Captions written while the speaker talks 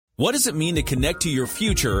What does it mean to connect to your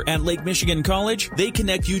future at Lake Michigan College? They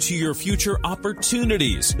connect you to your future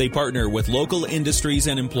opportunities. They partner with local industries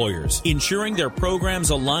and employers, ensuring their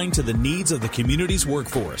programs align to the needs of the community's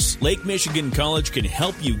workforce. Lake Michigan College can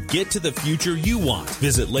help you get to the future you want.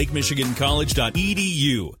 Visit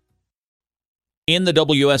lakemichigancollege.edu. In the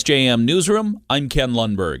WSJM newsroom, I'm Ken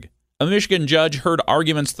Lundberg. A Michigan judge heard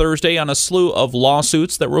arguments Thursday on a slew of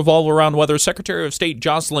lawsuits that revolve around whether Secretary of State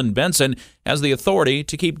Jocelyn Benson has the authority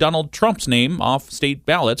to keep Donald Trump's name off state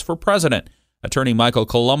ballots for president. Attorney Michael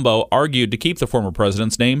Colombo argued to keep the former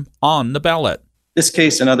president's name on the ballot. This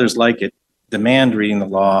case and others like it demand reading the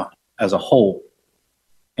law as a whole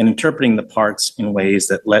and interpreting the parts in ways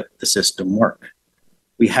that let the system work.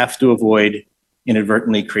 We have to avoid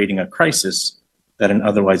inadvertently creating a crisis that an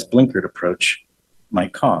otherwise blinkered approach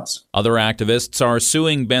might cause. Other activists are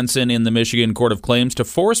suing Benson in the Michigan Court of Claims to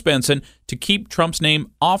force Benson to keep Trump's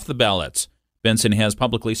name off the ballots. Benson has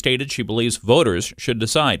publicly stated she believes voters should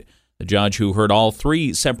decide. The judge, who heard all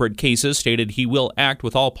three separate cases, stated he will act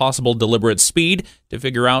with all possible deliberate speed to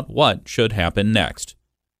figure out what should happen next.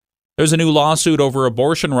 There's a new lawsuit over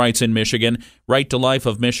abortion rights in Michigan. Right to Life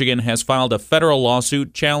of Michigan has filed a federal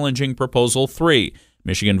lawsuit challenging Proposal 3.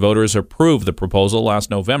 Michigan voters approved the proposal last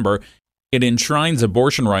November. It enshrines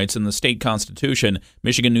abortion rights in the state constitution.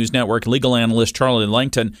 Michigan News Network legal analyst Charlie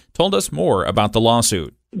Langton told us more about the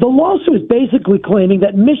lawsuit. The lawsuit is basically claiming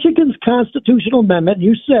that Michigan's constitutional amendment,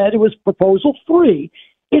 you said it was Proposal 3,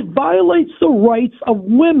 it violates the rights of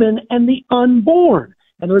women and the unborn.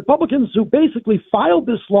 And the Republicans who basically filed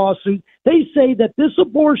this lawsuit, they say that this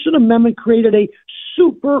abortion amendment created a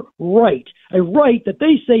super right, a right that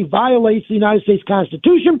they say violates the United States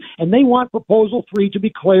Constitution, and they want Proposal 3 to be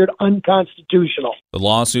declared unconstitutional. The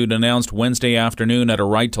lawsuit announced Wednesday afternoon at a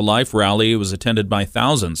Right to Life rally. It was attended by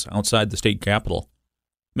thousands outside the state capitol.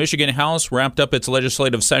 Michigan House wrapped up its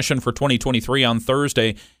legislative session for 2023 on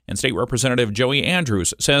Thursday, and State Representative Joey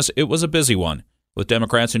Andrews says it was a busy one. With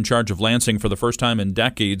Democrats in charge of Lansing for the first time in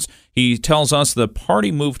decades, he tells us the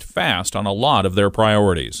party moved fast on a lot of their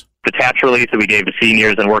priorities. The tax relief that we gave to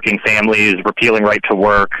seniors and working families, repealing right to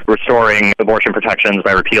work, restoring abortion protections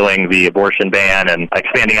by repealing the abortion ban, and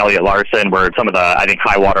expanding Elliott Larson were some of the,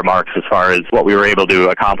 high water marks as far as what we were able to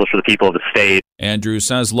accomplish for the people of the state. Andrews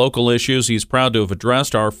says local issues he's proud to have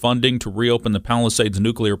addressed are funding to reopen the Palisades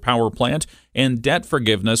nuclear power plant and debt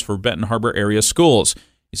forgiveness for Benton Harbor area schools.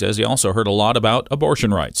 He says he also heard a lot about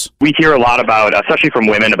abortion rights. We hear a lot about, especially from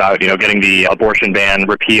women, about getting the abortion ban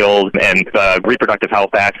repealed and the Reproductive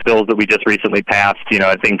Health Act bills that we just recently passed.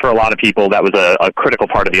 I think for a lot of people that was a critical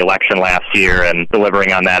part of the election last year, and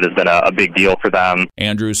delivering on that has been a big deal for them.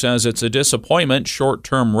 Andrew says it's a disappointment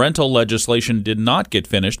short-term rental legislation did not get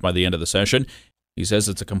finished by the end of the session. He says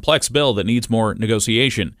it's a complex bill that needs more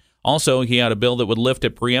negotiation. Also, he had a bill that would lift a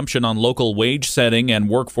preemption on local wage setting and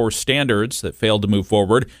workforce standards that failed to move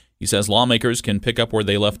forward. He says lawmakers can pick up where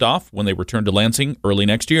they left off when they return to Lansing early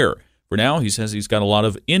next year. For now, he says he's got a lot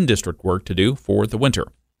of in-district work to do for the winter.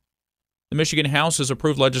 The Michigan House has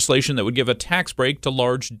approved legislation that would give a tax break to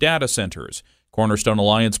large data centers. Cornerstone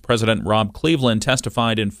Alliance President Rob Cleveland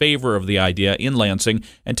testified in favor of the idea in Lansing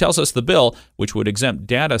and tells us the bill, which would exempt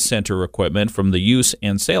data center equipment from the use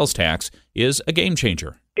and sales tax, is a game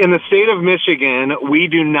changer. In the state of Michigan, we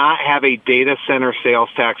do not have a data center sales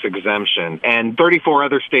tax exemption, and 34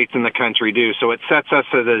 other states in the country do, so it sets us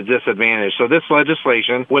at a disadvantage. So this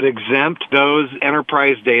legislation would exempt those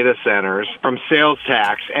enterprise data centers from sales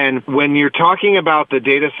tax, and when you're talking about the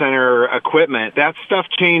data center equipment, that stuff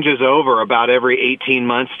changes over about every 18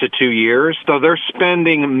 months to 2 years, so they're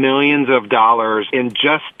spending millions of dollars in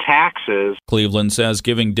just taxes. Cleveland says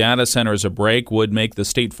giving data centers a break would make the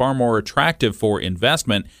state far more attractive for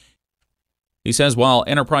investment. He says while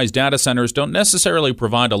enterprise data centers don't necessarily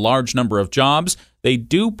provide a large number of jobs, they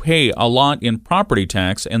do pay a lot in property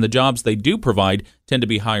tax, and the jobs they do provide tend to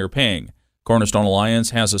be higher paying. Cornerstone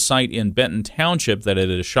Alliance has a site in Benton Township that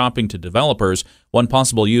it is shopping to developers. One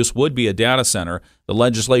possible use would be a data center. The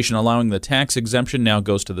legislation allowing the tax exemption now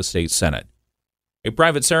goes to the state Senate. A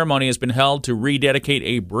private ceremony has been held to rededicate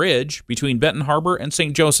a bridge between Benton Harbor and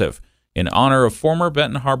St. Joseph in honor of former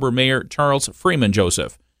Benton Harbor Mayor Charles Freeman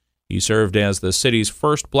Joseph. He served as the city's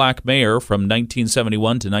first black mayor from 1971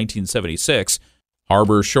 to 1976.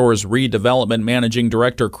 Harbor Shores Redevelopment Managing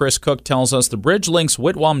Director Chris Cook tells us the bridge links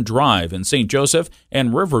Whitwam Drive in St. Joseph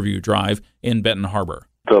and Riverview Drive in Benton Harbor.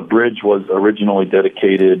 The bridge was originally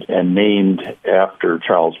dedicated and named after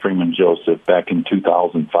Charles Freeman Joseph back in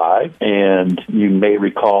 2005. And you may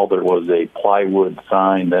recall there was a plywood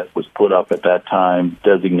sign that was put up at that time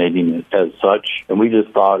designating it as such. And we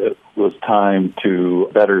just thought it was time to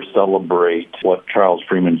better celebrate what Charles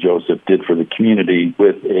Freeman Joseph did for the community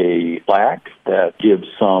with a plaque that gives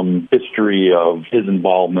some history of his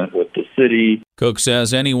involvement with the city. Cook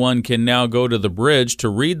says anyone can now go to the bridge to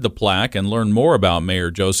read the plaque and learn more about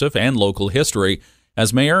Mayor Joseph and local history.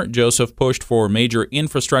 As mayor, Joseph pushed for major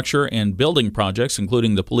infrastructure and building projects,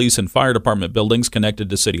 including the police and fire department buildings connected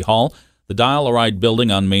to City Hall, the Dial-A-Ride building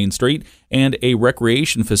on Main Street, and a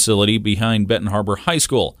recreation facility behind Benton Harbor High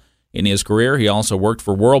School. In his career, he also worked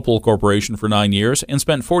for Whirlpool Corporation for 9 years and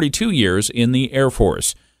spent 42 years in the Air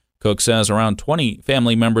Force. Cook says around 20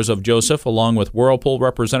 family members of Joseph, along with Whirlpool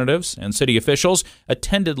representatives and city officials,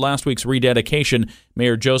 attended last week's rededication.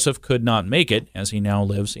 Mayor Joseph could not make it, as he now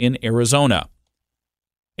lives in Arizona.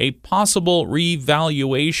 A possible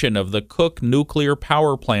revaluation of the Cook nuclear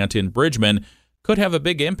power plant in Bridgman could have a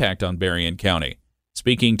big impact on Berrien County.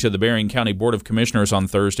 Speaking to the Berrien County Board of Commissioners on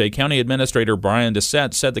Thursday, County Administrator Brian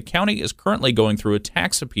Dissett said the county is currently going through a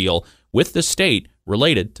tax appeal with the state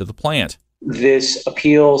related to the plant. This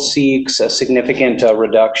appeal seeks a significant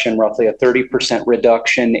reduction, roughly a 30%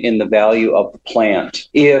 reduction in the value of the plant.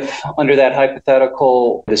 If, under that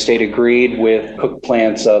hypothetical, the state agreed with Cook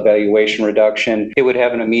Plant's valuation reduction, it would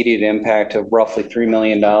have an immediate impact of roughly $3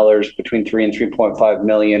 million, between $3 and $3.5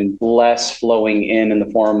 million, less flowing in the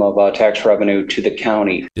form of tax revenue to the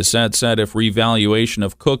county. Dissett said if revaluation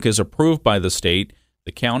of Cook is approved by the state,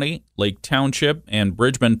 the county, Lake Township, and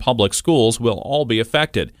Bridgman Public Schools will all be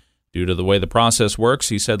affected. Due to the way the process works,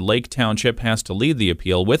 he said Lake Township has to lead the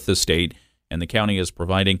appeal with the state, and the county is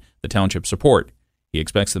providing the township support. He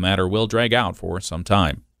expects the matter will drag out for some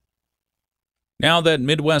time. Now that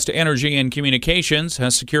Midwest Energy and Communications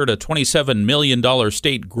has secured a $27 million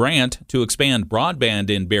state grant to expand broadband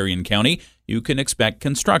in Berrien County, you can expect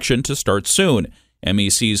construction to start soon.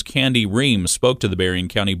 MEC's Candy Ream spoke to the Berrien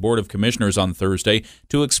County Board of Commissioners on Thursday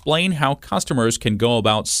to explain how customers can go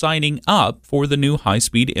about signing up for the new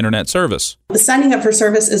high-speed internet service. The signing up for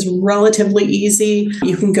service is relatively easy.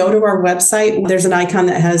 You can go to our website. There's an icon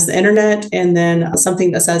that has the internet and then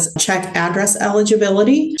something that says check address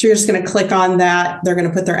eligibility. So you're just going to click on that. They're going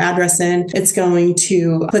to put their address in. It's going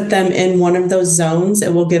to put them in one of those zones.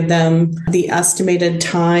 It will give them the estimated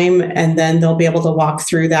time, and then they'll be able to walk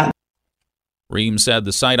through that. Ream said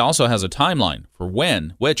the site also has a timeline for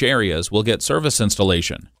which areas will get service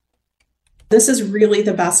installation. This is really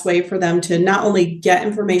the best way for them to not only get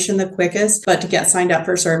information the quickest, but to get signed up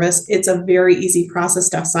for service. It's a very easy process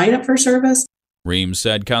to sign up for service. Ream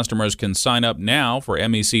said customers can sign up now for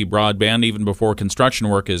MEC broadband even before construction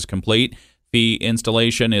work is complete. Fee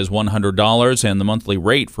installation is $100, and the monthly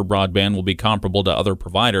rate for broadband will be comparable to other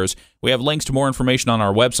providers. We have links to more information on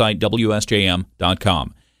our website,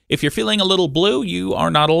 WSJM.com. If you're feeling a little blue, you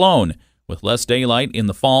are not alone. With less daylight in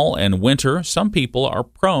the fall and winter, some people are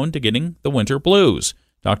prone to getting the winter blues.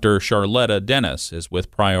 Dr. Charlotta Dennis is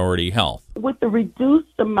with Priority Health. With the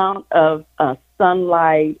reduced amount of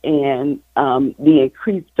sunlight and the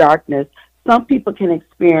increased darkness, some people can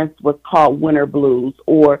experience what's called winter blues,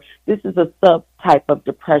 or this is a subtype of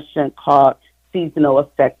depression called seasonal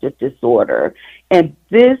affective disorder. And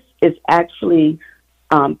this is actually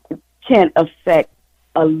can affect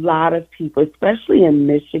a lot of people, especially in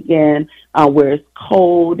Michigan, where it's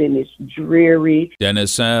cold and it's dreary.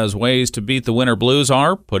 Dennis says ways to beat the winter blues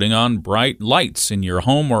are putting on bright lights in your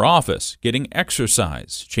home or office, getting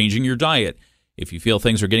exercise, changing your diet. If you feel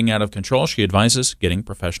things are getting out of control, she advises getting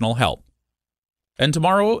professional help. And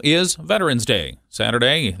tomorrow is Veterans Day.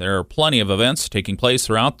 Saturday, there are plenty of events taking place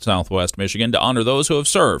throughout Southwest Michigan to honor those who have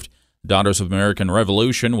served. Daughters of American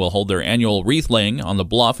Revolution will hold their annual wreath-laying on the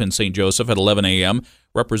bluff in St. Joseph at 11 a.m.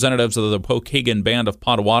 Representatives of the Pokagon Band of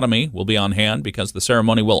Potawatomi will be on hand because the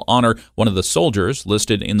ceremony will honor one of the soldiers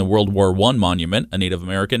listed in the World War I monument, a Native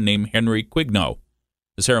American named Henry Quigno.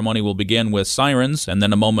 The ceremony will begin with sirens and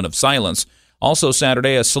then a moment of silence. Also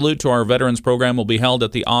Saturday, a salute to our veterans program will be held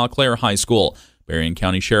at the Eau Claire High School. Berrien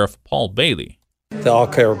County Sheriff Paul Bailey. The Eau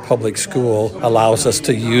Claire Public School allows us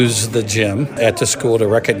to use the gym at the school to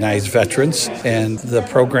recognize veterans, and the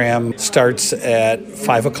program starts at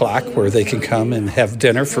 5 o'clock where they can come and have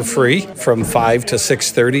dinner for free from 5 to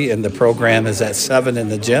 6:30, and the program is at 7 in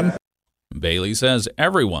the gym. Bailey says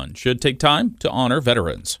everyone should take time to honor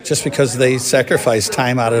veterans. Just because they sacrificed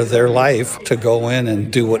time out of their life to go in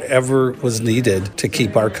and do whatever was needed to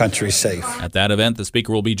keep our country safe. At that event, the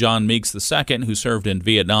speaker will be John Meeks II, who served in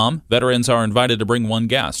Vietnam. Veterans are invited to bring one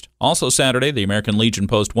guest. Also Saturday, the American Legion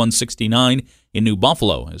Post 169 in New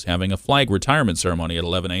Buffalo is having a flag retirement ceremony at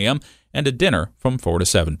 11 a.m. and a dinner from 4 to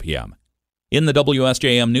 7 p.m. In the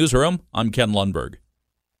WSJM newsroom, I'm Ken Lundberg.